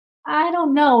I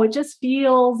don't know. It just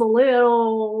feels a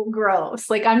little gross.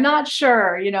 Like, I'm not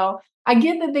sure, I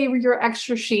get that they were your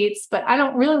extra sheets, but I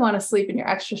don't really want to sleep in your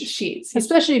extra sheets,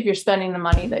 especially if you're spending the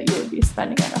money that you would be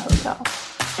spending at a hotel.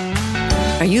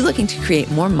 Are you looking to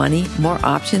create more money, more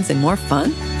options, and more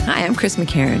fun? Hi, I'm Chris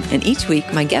McCarran, and each week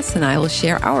my guests and I will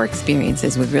share our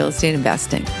experiences with real estate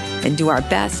investing and do our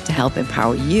best to help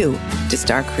empower you to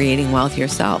start creating wealth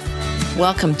yourself.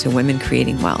 Welcome to Women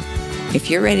Creating Wealth. If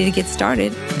you're ready to get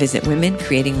started, visit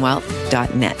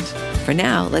womencreatingwealth.net. For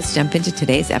now, let's jump into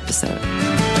today's episode.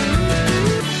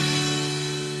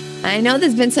 I know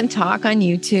there's been some talk on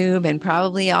YouTube and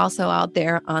probably also out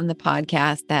there on the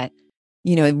podcast that,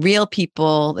 real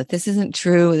people, that this isn't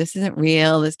true, this isn't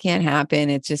real, this can't happen.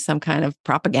 It's just some kind of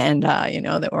propaganda,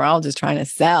 that we're all just trying to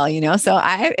sell, So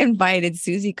I invited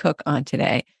Susie Cook on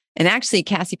today. And actually,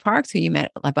 Cassie Parks, who you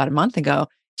met about a month ago,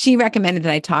 she recommended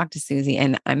that I talk to Susie.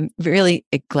 And I'm really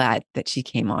glad that she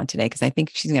came on today because I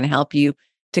think she's going to help you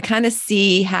to kind of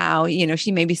see how,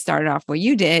 she maybe started off where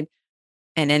you did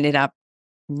and ended up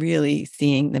really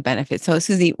seeing the benefits. So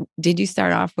Susie, did you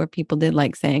start off where people did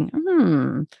like saying,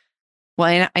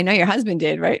 well, I know your husband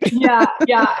did, right? Yeah,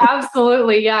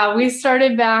 absolutely. Yeah. We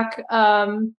started back,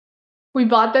 we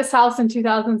bought this house in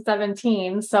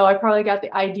 2017. So I probably got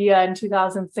the idea in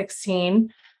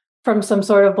 2016 from some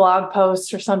sort of blog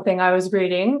post or something I was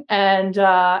reading. And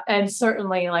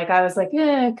certainly I was like,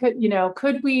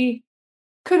 could we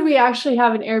actually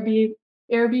have an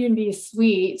Airbnb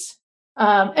suite?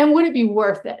 And would it be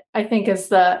worth it? I think is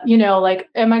the,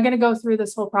 am I going to go through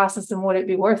this whole process and would it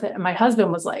be worth it? And my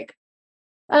husband was like,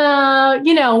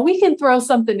 we can throw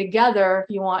something together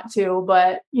if you want to,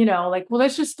 but, well,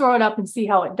 let's just throw it up and see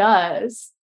how it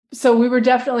does. So we were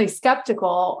definitely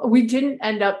skeptical. We didn't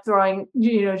end up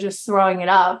just throwing it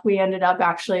up. We ended up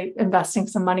actually investing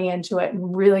some money into it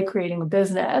and really creating a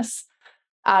business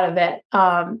out of it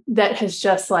that has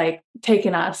just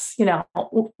taken us,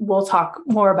 we'll talk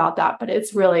more about that, but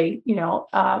it's really,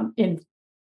 in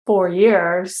 4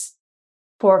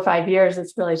 or 5 years,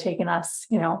 it's really taken us,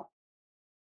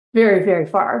 very, very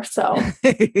far. So,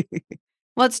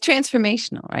 well, it's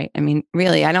transformational, right? I mean,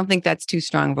 really, I don't think that's too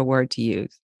strong of a word to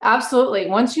use. Absolutely.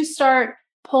 Once you start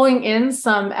pulling in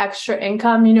some extra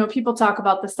income, people talk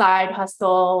about the side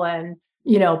hustle and,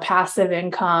 passive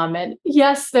income. And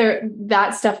yes,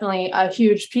 that's definitely a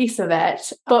huge piece of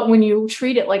it. But when you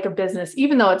treat it like a business,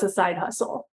 even though it's a side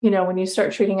hustle, when you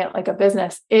start treating it like a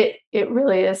business, it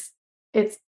really is,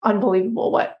 it's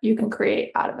unbelievable what you can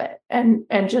create out of it and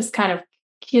just kind of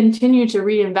continue to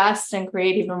reinvest and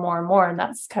create even more and more. And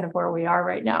that's kind of where we are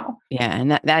right now. Yeah.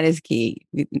 And that is key.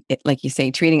 Like you say,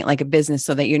 treating it like a business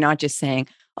so that you're not just saying,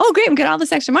 oh, great, I'm getting all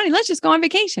this extra money. Let's just go on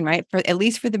vacation, right? At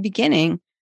least for the beginning,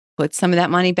 put some of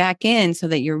that money back in so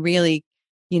that you're really,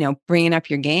 bringing up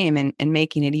your game and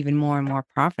making it even more and more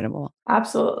profitable.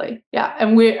 Absolutely. Yeah.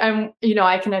 And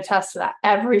I can attest to that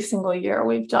every single year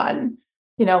we've done,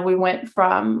 we went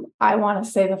from, I want to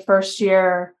say the first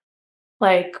year,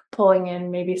 pulling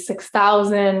in maybe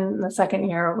 6,000. The second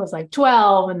year it was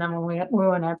 12. And then when we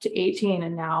went up to 18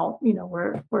 and now,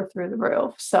 we're through the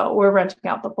roof. So we're renting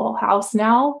out the full house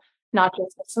now, not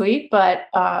just the suite, but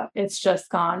it's just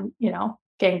gone,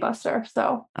 gangbuster.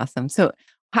 So awesome. So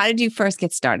how did you first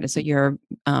get started? So your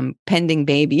pending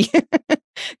baby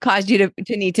caused you to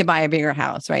need to buy a bigger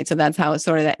house, right? So that's how it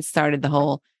that started the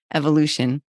whole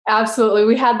evolution. Absolutely.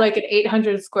 We had an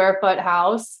 800 square foot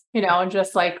house, and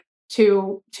just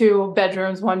two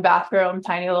bedrooms, one bathroom,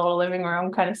 tiny little living room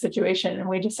kind of situation. And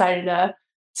we decided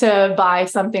to buy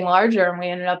something larger. And we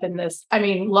ended up in this,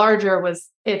 larger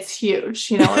it's huge,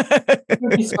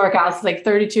 historic house,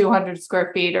 3,200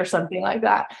 square feet or something like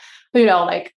that,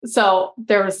 so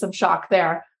there was some shock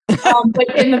there.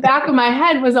 But in the back of my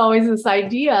head was always this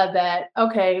idea that,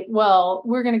 okay, well,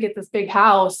 we're going to get this big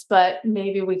house, but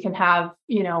maybe we can have,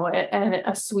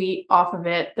 a suite off of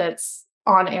it that's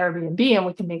on Airbnb and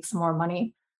we can make some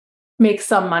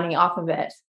money off of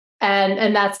it.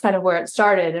 And that's kind of where it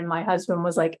started. And my husband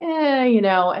was like, and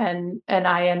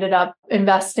I ended up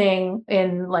investing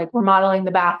in remodeling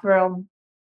the bathroom,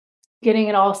 getting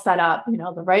it all set up,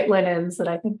 the right linens that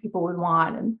I think people would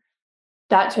want and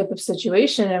that type of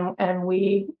situation. And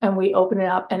we opened it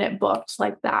up and it booked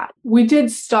like that. We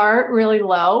did start really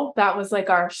low. That was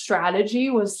our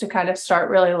strategy, was to kind of start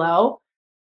really low.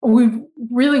 We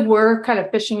really were kind of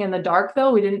fishing in the dark,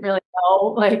 though. We didn't really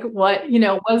know what,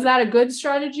 was that a good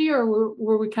strategy or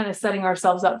were we kind of setting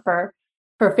ourselves up for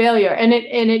failure? And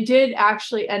it did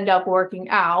actually end up working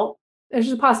out.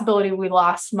 There's a possibility we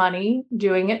lost money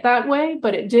doing it that way,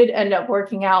 but it did end up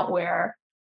working out where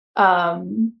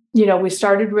we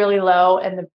started really low,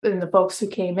 and the folks who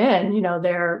came in,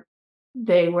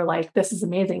 they were like, this is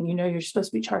amazing. You're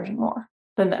supposed to be charging more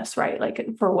than this, right? Like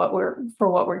for what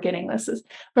we're getting.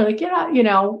 We're like, yeah,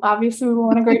 obviously we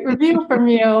want a great review from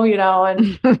you,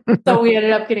 and so we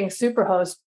ended up getting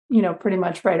Superhost, pretty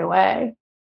much right away.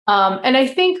 And I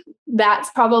think that's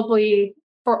probably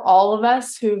for all of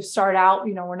us who start out,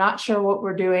 we're not sure what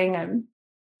we're doing, and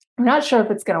we're not sure if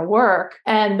it's going to work.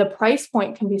 And the price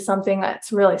point can be something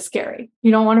that's really scary. You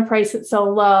don't want to price it so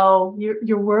low.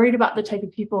 You're worried about the type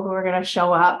of people who are going to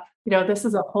show up. This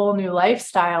is a whole new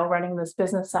lifestyle, running this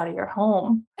business out of your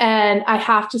home. And I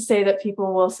have to say that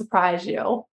people will surprise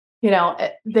you.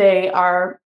 They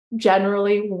are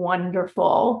generally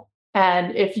wonderful.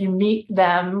 And if you meet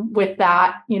them with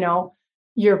that,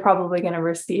 you're probably going to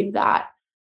receive that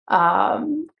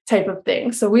type of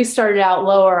thing. So we started out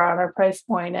lower on our price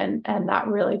point, and that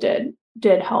really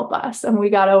did help us. And we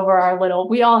got over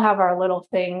we all have our little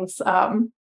things.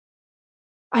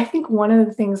 I think one of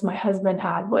the things my husband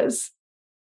had was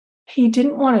he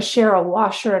didn't want to share a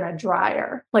washer and a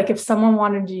dryer. Like if someone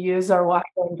wanted to use our washer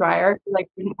and dryer, he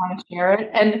didn't want to share it.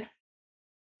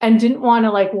 And didn't want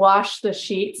to wash the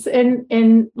sheets in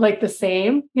the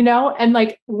same,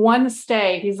 and one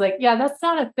stay, he's like, yeah, that's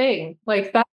not a thing. That's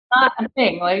not a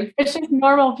thing. It's just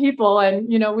normal people. And,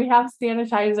 we have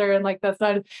sanitizer, and that's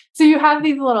not, so you have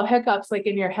these little hiccups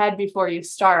in your head before you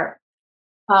start.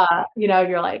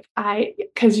 You're like,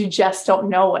 cause you just don't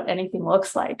know what anything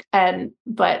looks like.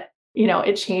 But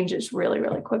it changes really,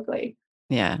 really quickly.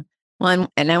 Yeah.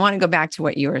 Well, and I want to go back to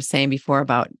what you were saying before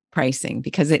about pricing,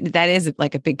 because that is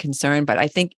a big concern. But I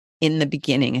think in the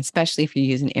beginning, especially if you're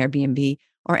using Airbnb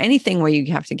or anything where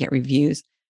you have to get reviews,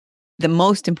 the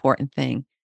most important thing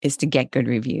is to get good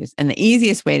reviews. And the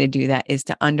easiest way to do that is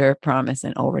to under promise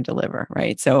and over deliver,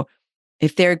 right? So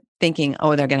if they're thinking,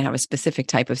 oh, they're going to have a specific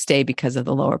type of stay because of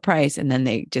the lower price, and then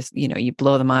they just, you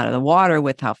blow them out of the water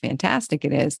with how fantastic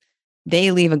it is,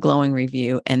 they leave a glowing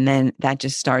review, and then that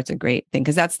just starts a great thing,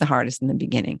 because that's the hardest in the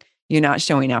beginning. You're not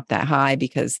showing up that high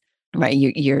because, right,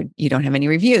 you don't have any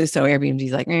reviews. So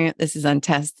Airbnb's like, this is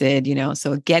untested,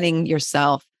 so getting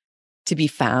yourself to be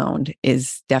found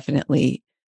is definitely,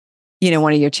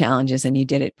 one of your challenges, and you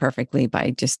did it perfectly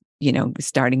by just,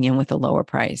 starting in with a lower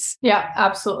price. Yeah,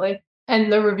 absolutely.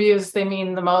 And the reviews, they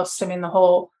mean the most. I mean, the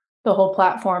whole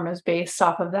platform is based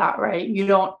off of that, right? You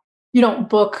don't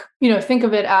book, think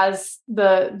of it as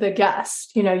the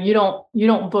guest, you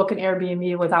don't book an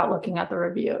Airbnb without looking at the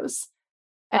reviews.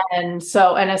 And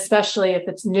especially if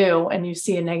it's new and you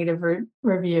see a negative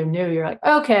review new, you're like,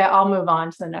 okay, I'll move on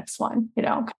to the next one,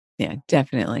 Yeah,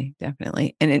 definitely.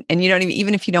 And you don't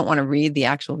even if you don't want to read the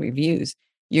actual reviews,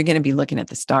 you're going to be looking at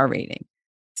the star rating.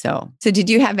 So did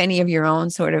you have any of your own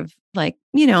sort of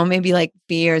maybe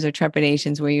fears or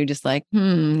trepidations where you're just like,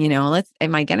 am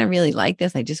I going to really like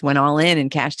this? I just went all in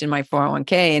and cashed in my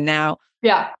 401k, and now.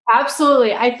 Yeah,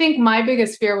 absolutely. I think my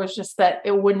biggest fear was just that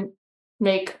it wouldn't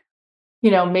make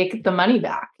the money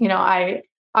back. I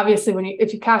obviously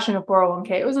if you cash in a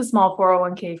 401k, it was a small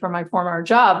 401k for my former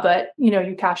job, but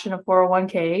you cash in a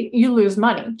 401k, you lose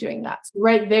money doing that. So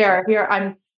right there, here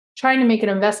I'm trying to make an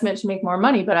investment to make more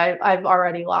money, but I've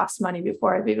already lost money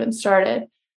before I've even started.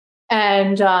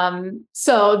 And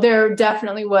so there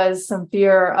definitely was some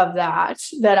fear of that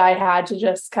I had to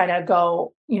just kind of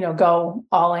go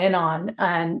all in on.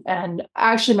 And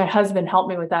actually my husband helped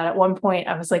me with that. At one point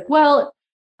I was like, well,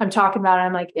 I'm talking about it.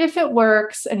 I'm like, if it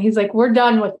works. And he's like, we're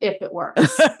done with if it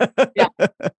works. Yeah.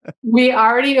 We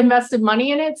already invested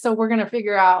money in it. So we're going to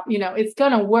figure out, it's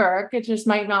going to work. It just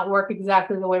might not work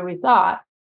exactly the way we thought.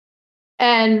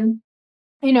 And,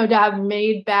 to have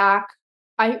made back,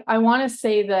 I want to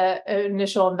say the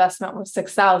initial investment was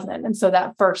 $6,000. And so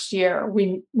that first year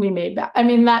we made back. I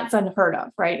mean, that's unheard of,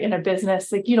 right? In a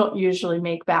business, you don't usually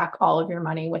make back all of your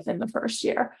money within the first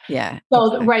year. Yeah. So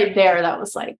exactly. Right there, that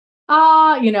was like,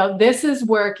 this is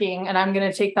working, and I'm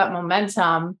going to take that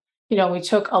momentum. We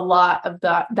took a lot of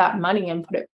that money and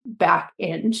put it back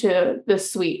into the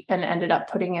suite, and ended up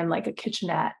putting in a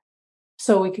kitchenette,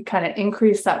 so we could kind of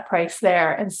increase that price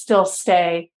there and still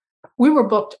stay. We were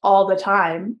booked all the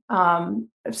time,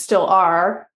 still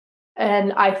are.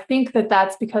 And I think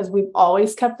that's because we've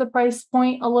always kept the price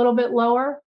point a little bit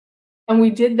lower. And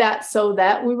we did that so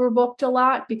that we were booked a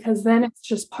lot, because then it's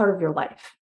just part of your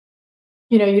life.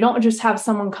 You don't just have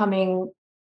someone coming,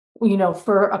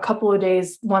 for a couple of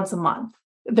days once a month.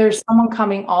 There's someone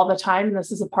coming all the time. And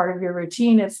this is a part of your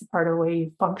routine. It's a part of the way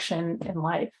you function in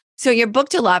life. So you're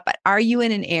booked a lot, but are you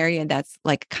in an area that's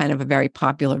kind of a very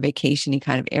popular vacation-y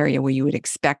kind of area where you would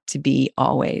expect to be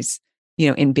always,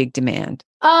 in big demand?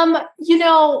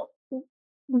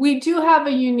 we do have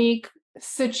a unique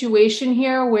situation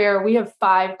here where we have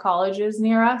 5 colleges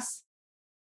near us.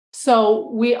 So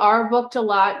we are booked a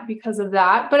lot because of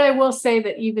that. But I will say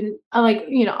that even like,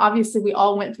 obviously we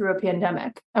all went through a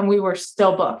pandemic and we were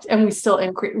still booked and we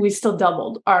still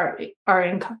doubled our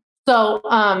income. So,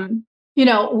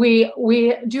 we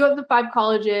do have the 5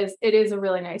 colleges. It is a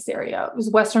really nice area. It was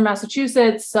Western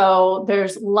Massachusetts. So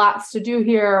there's lots to do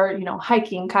here,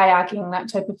 hiking, kayaking, that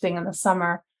type of thing in the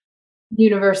summer.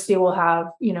 University will have,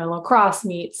 lacrosse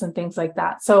meets and things like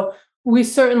that. So we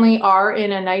certainly are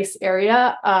in a nice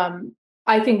area.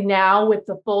 I think now with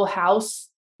the full house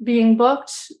being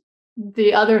booked,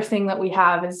 the other thing that we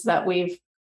have is that we've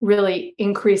really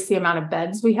increased the amount of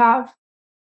beds we have.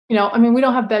 We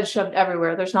don't have beds shoved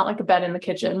everywhere. There's not like a bed in the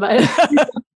kitchen, but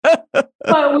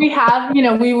but we have,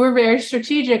 we were very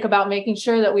strategic about making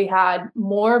sure that we had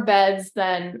more beds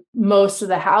than most of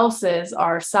the houses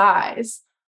our size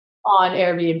on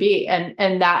Airbnb.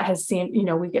 And that has seemed,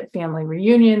 we get family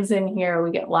reunions in here.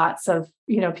 We get lots of,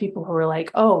 people who are like,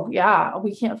 oh yeah,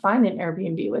 we can't find an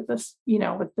Airbnb with this,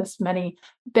 with this many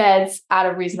beds at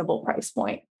a reasonable price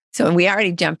point. So we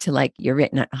already jumped to like, you're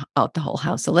written out the whole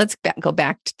house. So let's go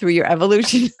back through your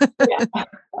evolution. Yeah.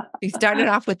 You started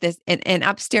off with this and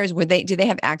upstairs, did they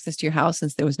have access to your house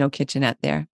since there was no kitchenette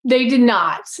there? They did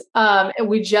not.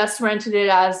 We just rented it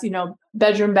as,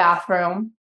 bedroom,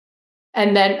 bathroom.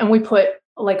 And we put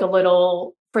like a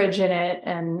little fridge in it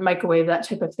and microwave, that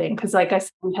type of thing. Cause like I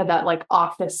said, we had that like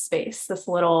office space, this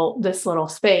little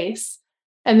space.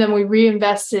 And then we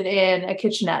reinvested in a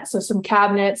kitchenette. So some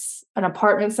cabinets, an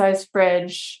apartment sized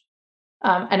fridge.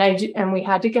 And we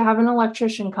had to have an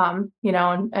electrician come,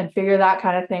 and figure that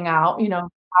kind of thing out,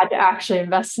 had to actually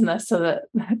invest in this so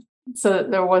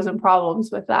that there wasn't problems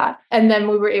with that. And then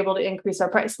we were able to increase our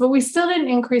price, but we still didn't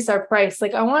increase our price.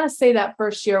 Like I want to say that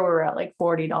first year we were at like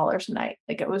 $40 a night.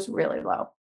 Like it was really low.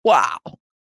 Wow.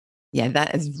 Yeah,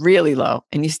 that is really low.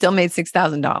 And you still made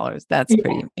 $6,000. That's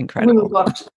pretty incredible. We were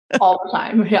booked all the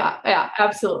time. Yeah,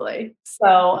 absolutely.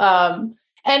 So,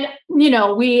 and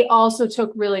we also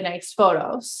took really nice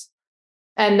photos.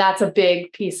 And that's a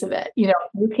big piece of it. You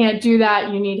can't do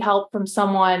that. You need help from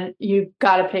someone. You've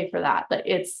got to pay for that. But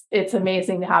it's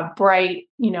amazing to have bright,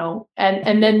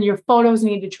 and then your photos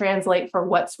need to translate for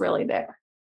what's really there.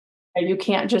 And you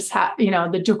can't just have,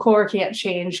 the decor can't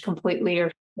change completely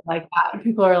or like that.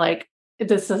 People are like,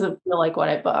 this doesn't feel like what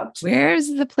I booked. Where's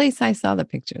the place I saw the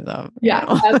pictures of?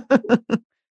 Yeah.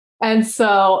 And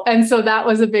so that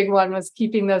was a big one, was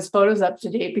keeping those photos up to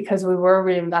date, because we were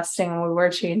reinvesting and we were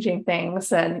changing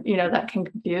things, and, that can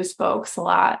confuse folks a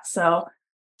lot. So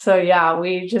yeah,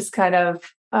 we just kind of,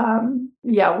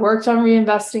 worked on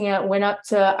reinvesting it, went up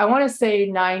to, I want to say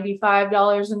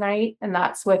 $95 a night. And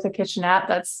that's with a kitchenette.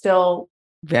 That's still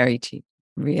very cheap,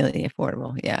 really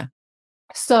affordable. Yeah.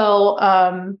 So,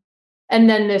 and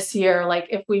then this year, like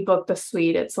if we book the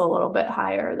suite, it's a little bit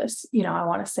higher. This, I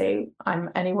want to say I'm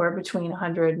anywhere between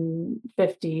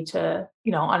 150 to,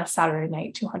 on a Saturday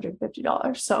night,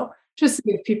 $250. So just to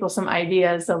give people some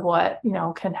ideas of what,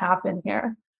 can happen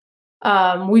here.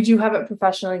 We do have it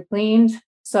professionally cleaned.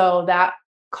 So that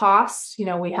cost,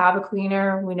 we have a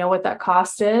cleaner, we know what that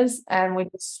cost is, and we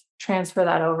just transfer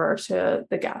that over to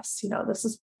the guests. This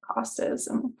is what the cost is,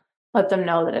 and let them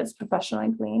know that it's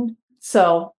professionally cleaned.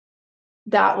 So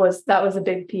that was a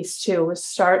big piece too.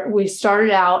 We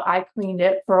started out, I cleaned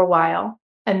it for a while,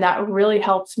 and that really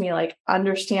helped me like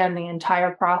understand the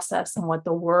entire process and what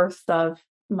the worth of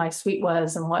my suite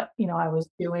was and what, I was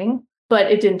doing.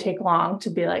 But it didn't take long to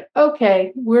be like,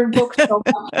 okay, we're booked so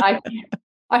much.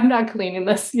 I'm not cleaning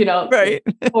this, right.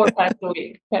 4 times a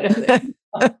week kind of thing.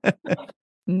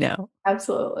 No.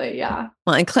 Absolutely. Yeah.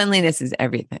 Well, and cleanliness is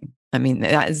everything. I mean,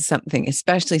 that is something,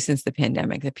 especially since the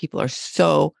pandemic, that people are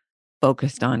so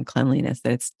focused on cleanliness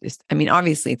that it's just,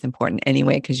 obviously it's important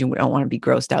anyway, because you don't want to be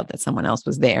grossed out that someone else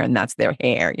was there and that's their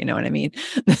hair, you know what I mean?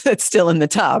 It's still in the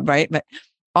tub, right? But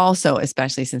also,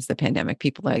 especially since the pandemic,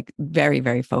 people are like very,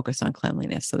 very focused on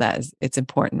cleanliness. So it's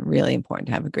important, really important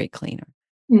to have a great cleaner.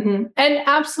 Mm-hmm. And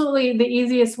absolutely the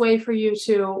easiest way for you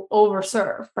to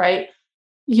overserve, right?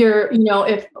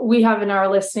 If we have in our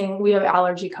listing, we have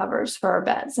allergy covers for our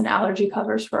beds and allergy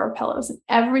covers for our pillows, and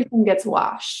everything gets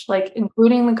washed, like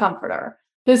including the comforter.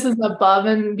 This is above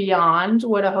and beyond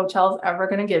what a hotel's ever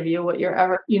going to give you, what you're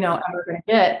ever going to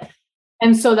get.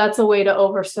 And so that's a way to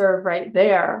overserve right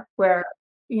there, where,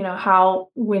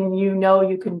 when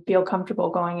you can feel comfortable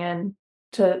going in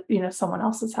to, someone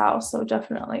else's house. So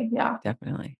definitely. Yeah.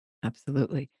 Definitely.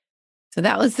 Absolutely. So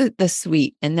that was the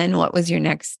suite. And then what was your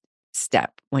next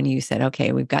step when you said,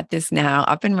 okay, we've got this now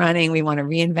up and running. We want to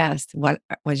reinvest. What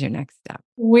was your next step?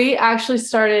 We actually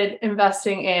started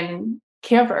investing in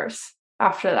campers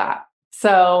after that.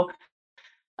 So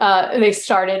they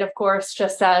started, of course,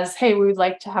 just as, hey, we would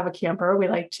like to have a camper. We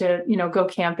like to, go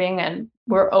camping, and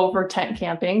we're over tent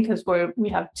camping because we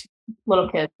have two little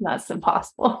kids, and that's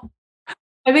impossible.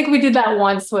 I think we did that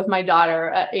once with my daughter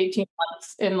at 18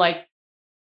 months in like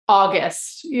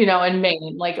August, in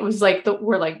Maine. Like it was like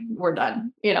we're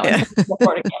done, Yeah.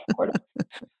 Florida camp, Florida.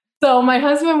 So my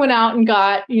husband went out and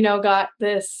got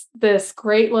this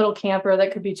great little camper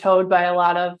that could be towed by a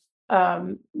lot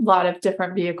of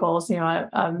different vehicles.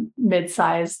 A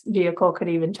mid-sized vehicle could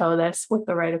even tow this with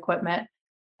the right equipment.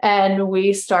 And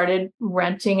we started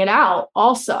renting it out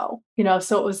also,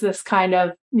 so it was this kind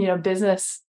of,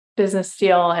 business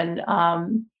deal.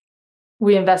 And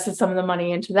we invested some of the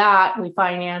money into that. We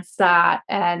financed that.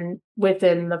 And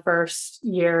within the first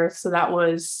year, so that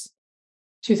was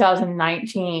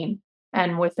 2019.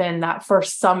 And within that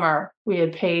first summer, we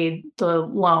had paid the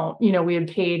loan, we had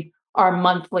paid our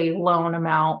monthly loan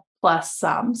amount plus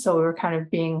some. So we were kind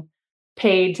of being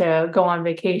paid to go on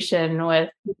vacation with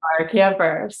our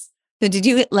campers. So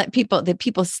did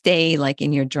people stay like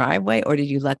in your driveway, or did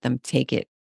you let them take it?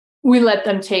 We let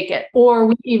them take it, or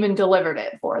we even delivered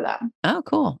it for them. Oh,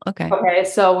 cool. Okay. Okay.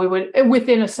 So we would,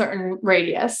 within a certain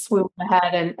radius, we went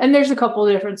ahead and there's a couple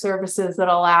of different services that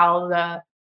allow the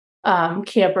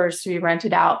campers to be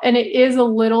rented out. And it is a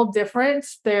little different.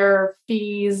 Their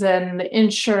fees and the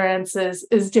insurance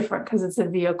is different because it's a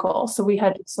vehicle. So we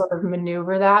had to sort of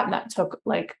maneuver that. And that took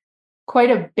like quite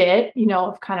a bit,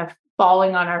 of kind of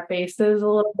falling on our faces a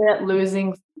little bit,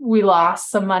 we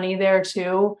lost some money there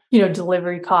too,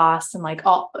 delivery costs and like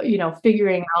all,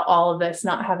 figuring out all of this,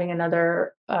 not having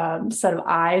another set of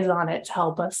eyes on it to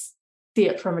help us see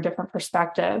it from a different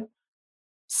perspective.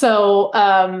 So,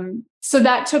 so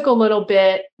that took a little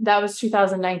bit. That was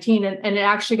 2019, and it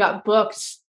actually got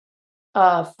booked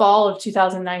fall of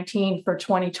 2019 for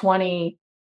 2020.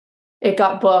 It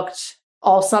got booked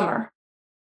all summer.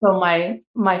 So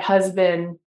my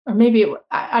husband, or maybe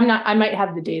I might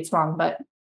have the dates wrong, but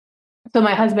so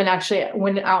my husband actually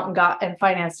went out and got and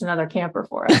financed another camper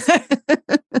for us.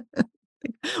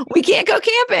 We can't go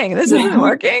camping. This isn't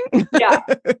working. Yeah.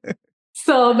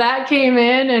 So that came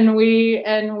in, and we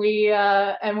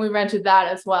rented that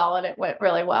as well, and it went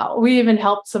really well. We even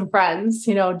helped some friends,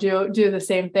 do the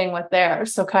same thing with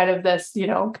theirs. So kind of this,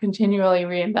 continually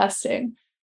reinvesting,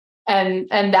 and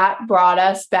that brought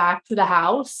us back to the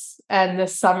house. And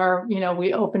this summer,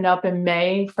 we opened up in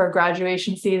May for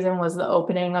graduation season was the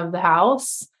opening of the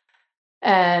house,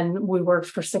 and we worked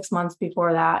for 6 months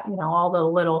before that. All the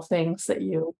little things that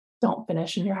you don't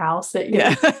finish in your house that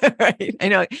yeah, right. I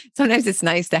know sometimes it's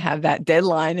nice to have that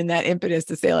deadline and that impetus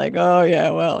to say like, oh yeah,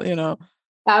 well,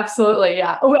 Absolutely.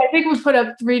 Yeah. Oh, I think we put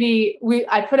up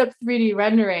I put up 3D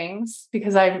renderings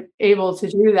because I'm able to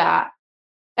do that.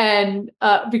 And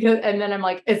then I'm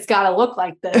like, it's got to look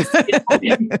like this.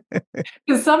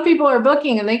 Because some people are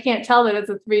booking and they can't tell that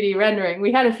it's a 3D rendering.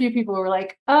 We had a few people who were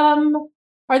like,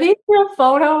 are these real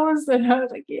photos? And I was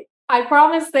like, yeah. I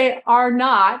promise they are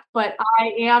not, but I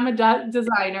am a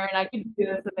designer and I can do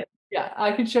this. Yeah,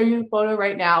 I can show you the photo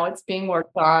right now. It's being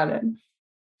worked on. And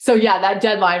so, yeah, that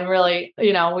deadline really,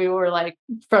 we were like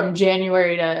from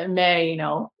January to May,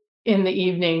 in the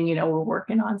evening, we're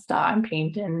working on stuff. I'm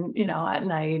painting, at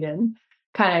night and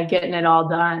kind of getting it all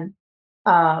done.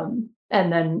 And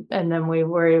then we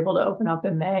were able to open up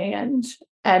in May,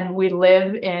 and we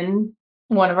live in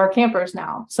one of our campers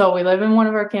now. So we live in one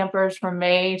of our campers from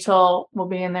May till we'll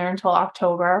be in there until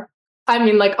October. I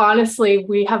mean, like, honestly,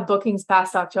 we have bookings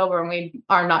past October and we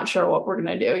are not sure what we're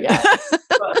going to do yet.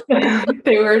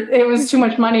 It was too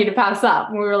much money to pass up.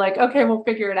 And we were like, okay, we'll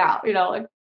figure it out. Like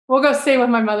we'll go stay with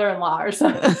my mother-in-law or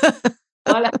something.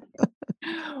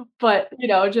 But,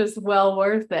 just well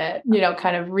worth it,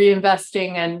 kind of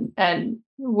reinvesting. And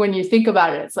when you think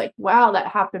about it, it's like, wow, that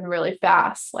happened really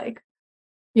fast. Like,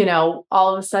 all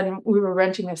of a sudden we were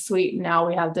renting a suite and now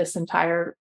we have this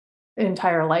entire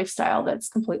lifestyle that's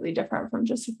completely different from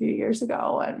just a few years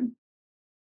ago. And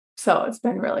so it's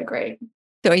been really great.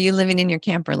 So are you living in your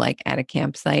camper, like at a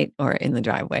campsite or in the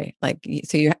driveway? Like,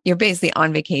 so you're basically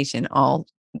on vacation all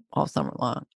summer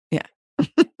long. Yeah.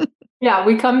 Yeah.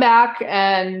 We come back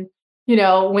and,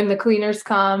 when the cleaners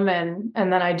come and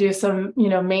then I do some,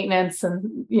 maintenance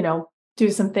and, do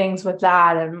some things with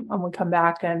that. And we come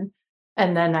back and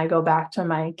then I go back to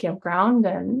my campground,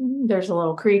 and there's a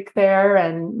little creek there,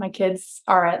 and my kids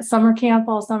are at summer camp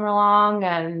all summer long.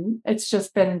 And it's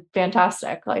just been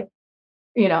fantastic. Like,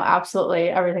 absolutely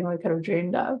everything we could have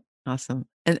dreamed of. Awesome.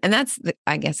 And that's,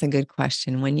 I guess, a good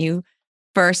question. When you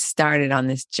first started on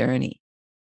this journey,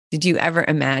 did you ever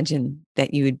imagine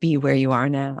that you would be where you are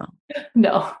now?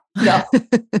 No, no,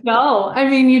 no. I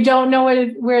mean, you don't know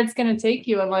where it's going to take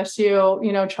you unless you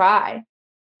try.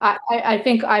 I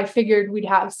think I figured we'd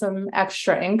have some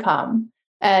extra income,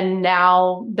 and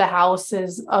now the house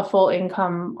is a full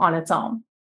income on its own,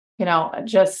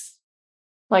 just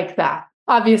like that.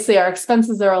 Obviously, our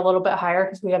expenses are a little bit higher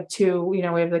because we have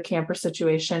we have the camper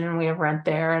situation and we have rent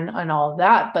there and all of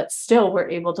that, but still we're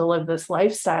able to live this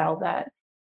lifestyle that,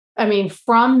 I mean,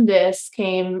 from this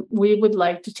came, we would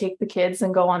like to take the kids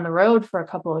and go on the road for a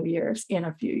couple of years in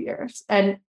a few years.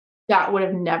 And that would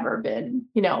have never been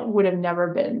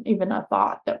even a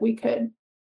thought that we could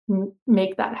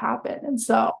make that happen. And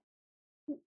so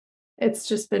it's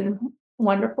just been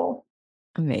wonderful.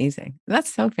 Amazing.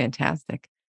 That's so fantastic.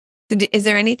 Is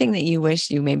there anything that you wish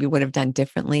you maybe would have done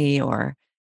differently, or,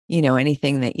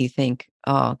 anything that you think,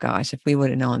 oh gosh, if we would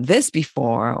have known this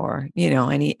before, or,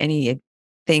 anything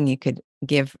you could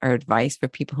give or advice for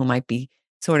people who might be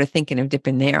sort of thinking of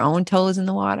dipping their own toes in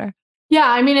the water? Yeah,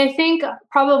 I mean, I think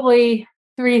probably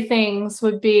three things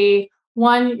would be: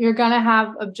 one, you're going to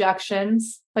have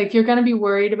objections, like you're going to be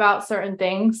worried about certain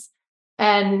things.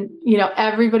 And,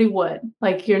 everybody would,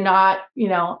 like, you're not,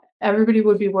 everybody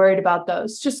would be worried about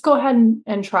those. Just go ahead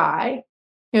and try.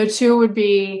 Two would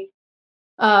be,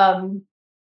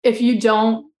 if you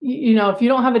don't, if you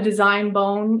don't have a design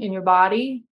bone in your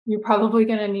body, you're probably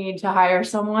going to need to hire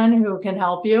someone who can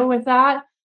help you with that.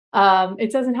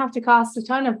 It doesn't have to cost a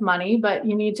ton of money, but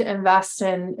you need to invest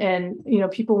in,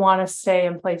 people want to stay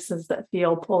in places that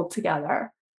feel pulled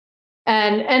together.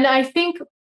 And I think,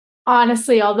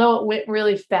 honestly, although it went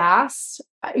really fast,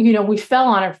 we fell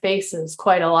on our faces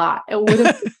quite a lot. It would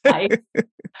have been nice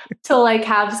to like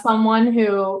have someone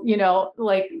who,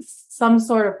 like some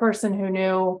sort of person who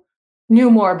knew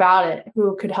more about it,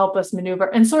 who could help us maneuver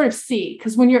and sort of see,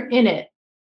 because when you're in it,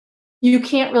 you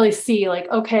can't really see, like,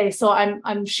 okay, so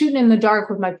I'm shooting in the dark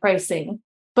with my pricing,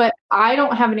 but I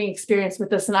don't have any experience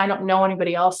with this and I don't know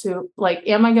anybody else who, like,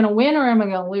 am I going to win or am I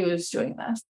going to lose doing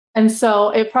this? And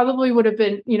so it probably would have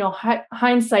been,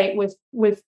 hindsight,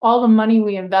 with all the money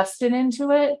we invested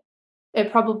into it, it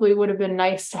probably would have been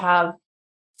nice to have,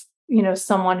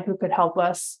 someone who could help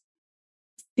us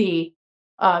see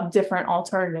different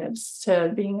alternatives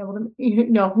to being able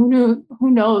to, who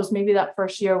knows, maybe that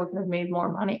first year we could have made more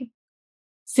money,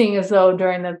 seeing as though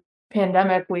during the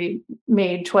pandemic we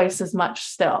made twice as much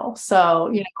still.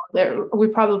 So, we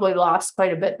probably lost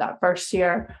quite a bit that first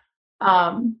year.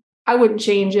 I wouldn't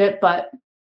change it, but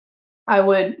I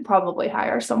would probably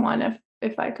hire someone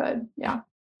if I could. Yeah.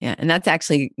 Yeah. And that's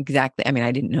actually exactly, I mean,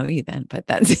 I didn't know you then, but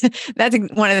that's that's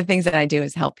one of the things that I do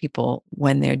is help people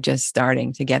when they're just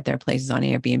starting to get their places on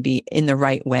Airbnb in the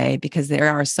right way, because there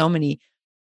are so many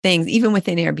things, even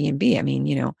within Airbnb. I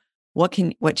mean,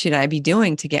 what should I be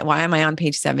doing why am I on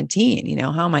page 17?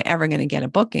 How am I ever going to get a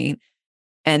booking?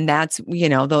 And that's,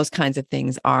 those kinds of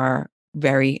things are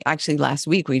actually last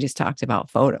week we just talked about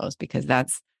photos, because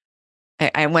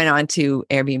I went on to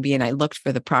Airbnb and I looked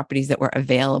for the properties that were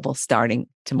available starting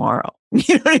tomorrow.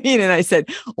 You know what I mean? And I said,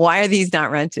 why are these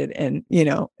not rented? And,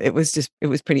 it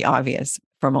was pretty obvious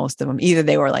for most of them. Either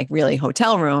they were like really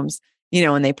hotel rooms,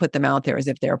 and they put them out there as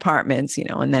if they're apartments,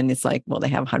 and then it's like, well, they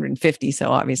have 150.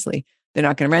 So obviously they're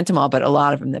not going to rent them all. But a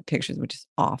lot of them, the pictures were just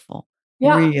awful.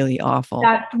 Yeah. Really awful.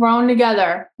 That thrown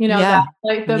together, that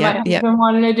my husband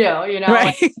wanted to do,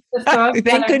 right. Like,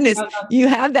 Thank goodness you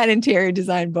have that interior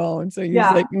design bone. So you're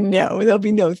like, no, there'll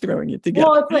be no throwing it together.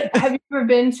 Well, it's like, have you ever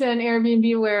been to an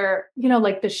Airbnb where,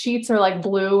 like the sheets are like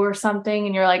blue or something,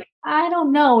 and you're like, I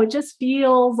don't know, it just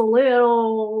feels a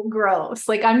little gross.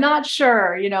 Like, I'm not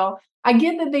sure, I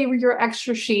get that they were your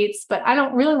extra sheets, but I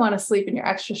don't really want to sleep in your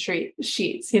extra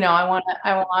sheets. I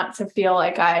want to feel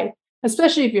like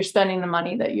especially if you're spending the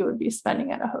money that you would be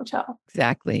spending at a hotel.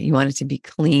 Exactly. You want it to be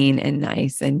clean and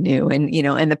nice and new. And,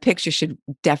 and the picture should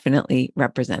definitely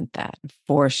represent that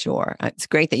for sure. It's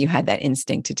great that you had that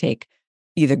instinct to take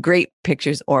either great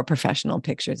pictures or professional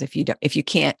pictures. If you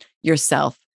can't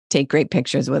yourself take great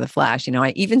pictures with a flash,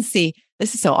 I even see,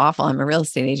 this is so awful. I'm a real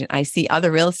estate agent. I see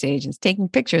other real estate agents taking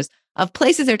pictures of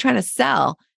places they're trying to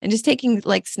sell and just taking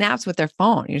like snaps with their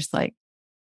phone. You're just like,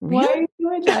 really? Why are you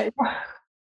doing that?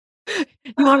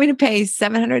 You want me to pay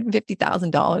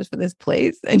 $750,000 for this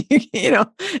place? And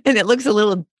and it looks a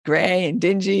little gray and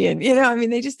dingy. And, I mean,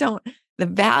 they just don't, the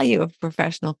value of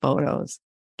professional photos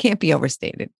can't be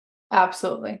overstated.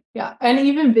 Absolutely. Yeah. And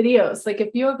even videos, like if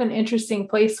you have an interesting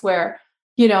place where,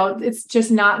 it's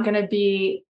just not going to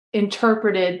be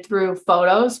interpreted through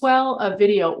photos well, a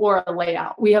video or a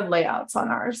layout. We have layouts on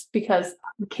ours because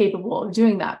I'm capable of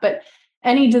doing that. But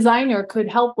any designer could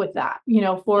help with that.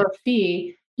 For a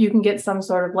fee, you can get some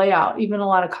sort of layout. Even a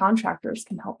lot of contractors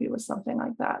can help you with something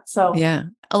like that. So yeah,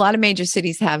 a lot of major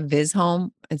cities have Viz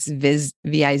Home. It's Viz,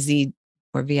 V-I-Z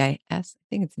or V-I-S. I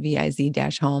think it's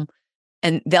VIZ-home.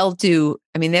 And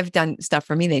they've done stuff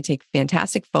for me. They take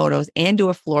fantastic photos and do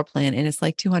a floor plan, and it's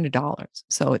like $200.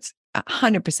 So it's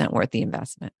 100% worth the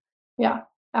investment. Yeah,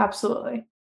 absolutely.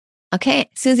 Okay,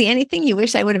 Susie, anything you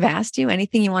wish I would have asked you?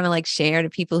 Anything you want to share to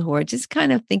people who are just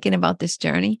kind of thinking about this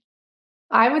journey?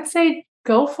 I would say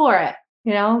go for it.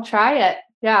 Try it.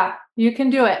 Yeah, you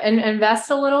can do it, and invest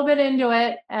a little bit into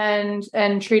it, and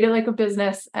treat it like a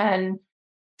business, and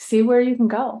see where you can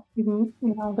go.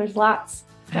 There's lots.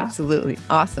 Yeah. Absolutely.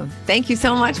 Awesome. Thank you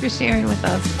so much for sharing with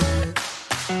us.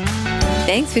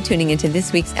 Thanks for tuning into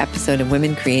this week's episode of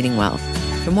Women Creating Wealth.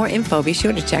 For more info, be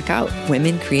sure to check out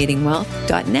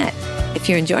womencreatingwealth.net. If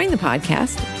you're enjoying the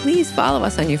podcast, please follow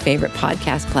us on your favorite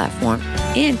podcast platform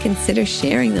and consider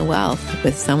sharing the wealth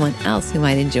with someone else who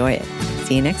might enjoy it.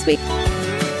 See you next week.